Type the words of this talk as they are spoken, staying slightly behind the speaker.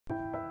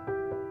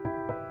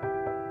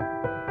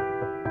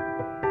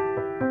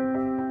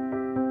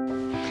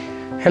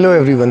Hello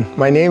everyone,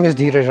 my name is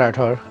Dheeraj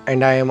Rathore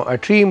and I am a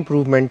tree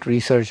improvement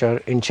researcher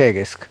in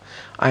Teagasc.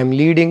 I am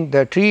leading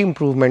the tree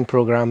improvement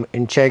program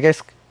in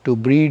Teagasc to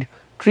breed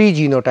tree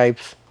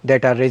genotypes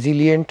that are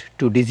resilient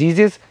to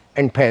diseases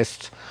and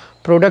pests,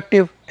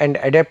 productive and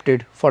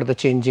adapted for the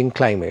changing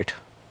climate.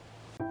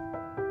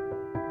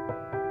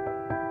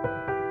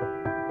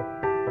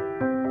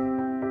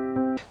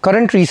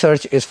 Current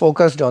research is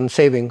focused on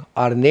saving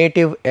our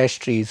native ash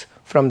trees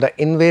from the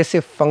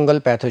invasive fungal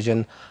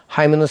pathogen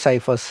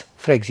Hymenopsyphus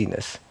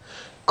fragineus,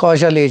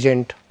 causal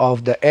agent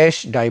of the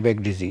ash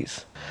dieback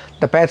disease.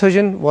 The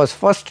pathogen was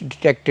first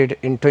detected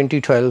in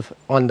 2012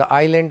 on the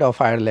island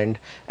of Ireland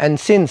and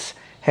since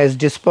has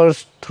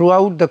dispersed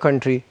throughout the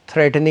country,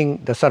 threatening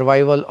the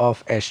survival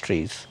of ash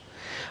trees.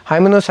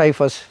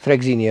 Hymenopsyphus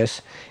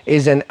fragineus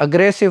is an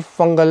aggressive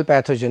fungal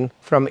pathogen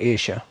from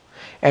Asia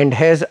and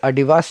has a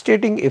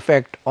devastating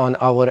effect on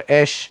our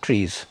ash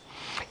trees,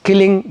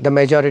 killing the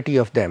majority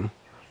of them.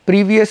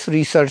 Previous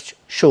research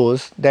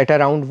shows that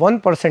around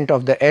 1%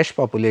 of the ash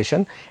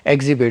population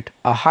exhibit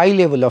a high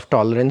level of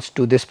tolerance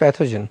to this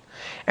pathogen,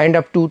 and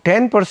up to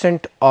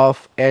 10%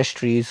 of ash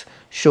trees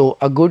show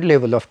a good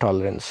level of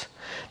tolerance.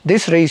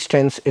 This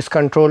resistance is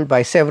controlled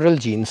by several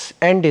genes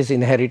and is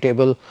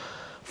inheritable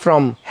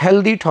from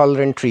healthy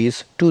tolerant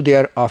trees to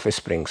their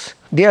offsprings.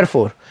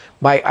 Therefore,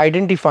 by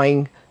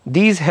identifying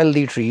these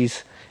healthy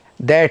trees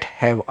that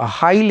have a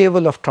high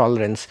level of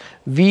tolerance,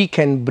 we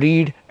can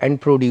breed and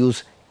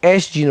produce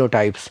ash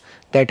genotypes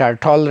that are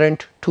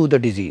tolerant to the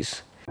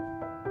disease.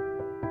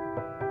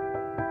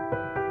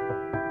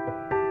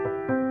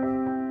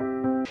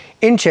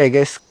 In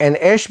Teagasc, an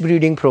ash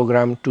breeding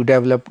program to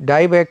develop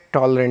dieback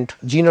tolerant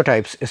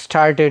genotypes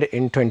started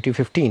in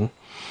 2015.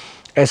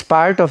 As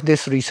part of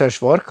this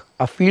research work,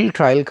 a field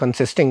trial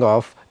consisting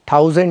of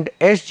 1,000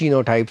 ash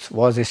genotypes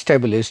was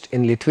established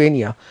in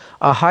Lithuania,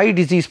 a high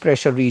disease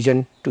pressure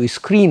region, to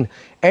screen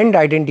and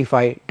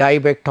identify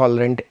dieback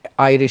tolerant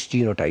Irish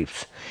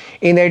genotypes.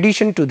 In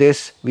addition to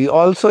this, we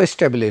also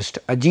established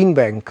a gene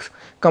bank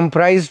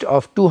comprised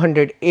of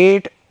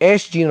 208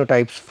 ash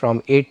genotypes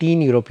from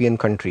 18 European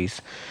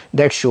countries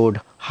that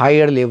showed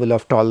higher level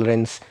of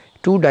tolerance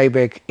to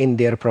dieback in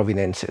their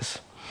provenances.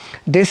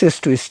 This is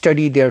to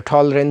study their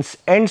tolerance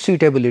and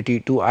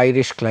suitability to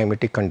Irish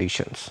climatic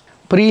conditions.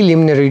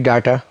 Preliminary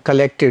data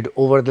collected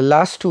over the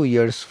last 2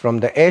 years from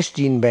the ash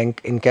gene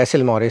bank in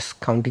Castlemorris,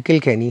 County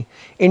Kilkenny,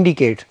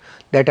 indicate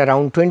that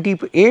around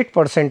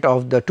 28%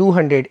 of the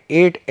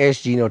 208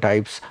 ash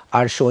genotypes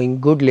are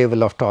showing good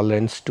level of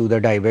tolerance to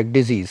the dieback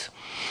disease.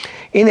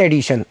 In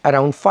addition,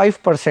 around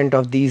 5%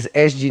 of these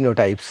ash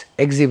genotypes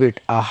exhibit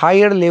a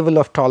higher level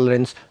of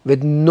tolerance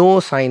with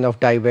no sign of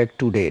dieback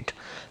to date.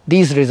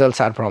 These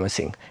results are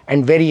promising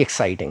and very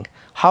exciting.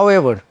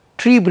 However,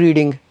 tree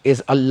breeding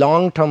is a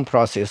long-term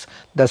process,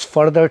 thus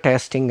further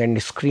testing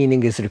and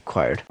screening is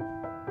required.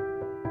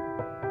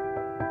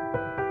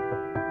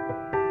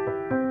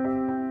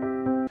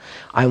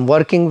 I am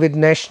working with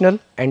national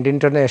and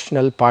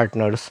international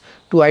partners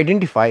to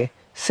identify,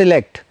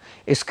 select,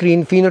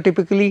 screen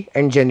phenotypically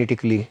and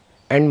genetically,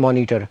 and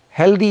monitor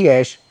healthy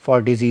ash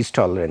for disease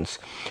tolerance,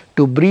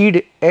 to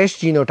breed ash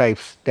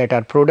genotypes that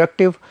are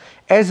productive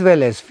as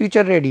well as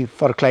future ready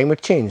for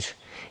climate change.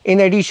 In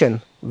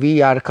addition,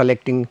 we are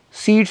collecting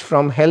seeds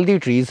from healthy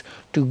trees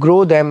to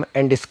grow them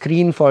and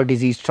screen for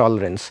disease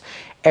tolerance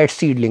at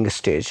seedling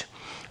stage.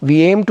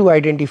 We aim to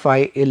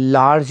identify a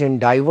large and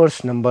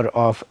diverse number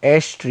of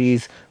ash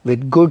trees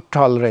with good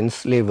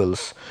tolerance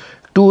levels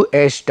to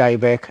ash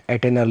dieback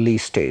at an early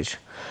stage.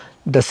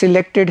 The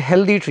selected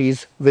healthy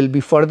trees will be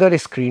further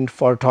screened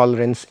for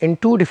tolerance in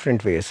two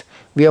different ways,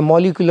 via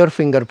molecular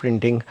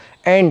fingerprinting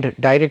and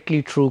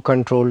directly through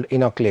controlled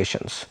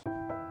inoculations.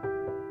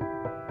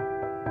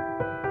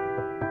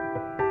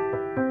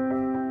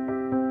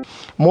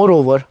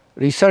 Moreover,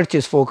 research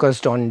is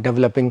focused on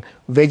developing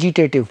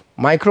vegetative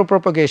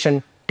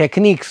micropropagation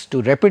techniques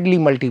to rapidly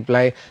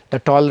multiply the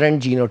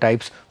tolerant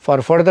genotypes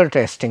for further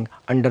testing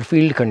under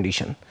field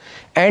condition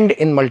and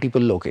in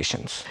multiple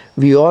locations.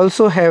 We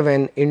also have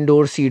an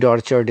indoor seed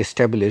orchard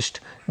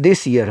established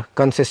this year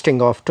consisting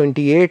of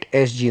 28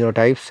 ash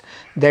genotypes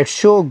that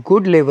show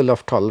good level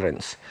of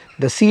tolerance.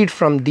 The seed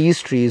from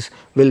these trees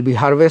will be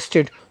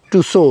harvested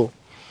to sow,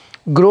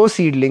 grow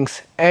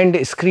seedlings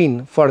and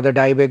screen for the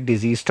dieback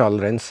disease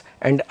tolerance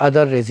and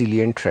other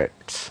resilient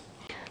traits.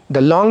 The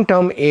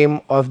long-term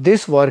aim of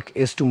this work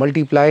is to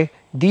multiply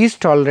these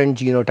tolerant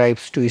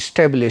genotypes to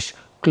establish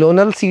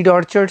clonal seed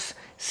orchards,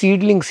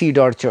 seedling seed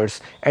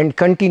orchards, and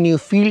continue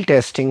field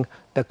testing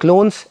the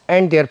clones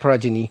and their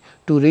progeny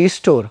to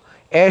restore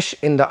ash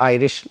in the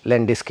Irish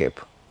landscape.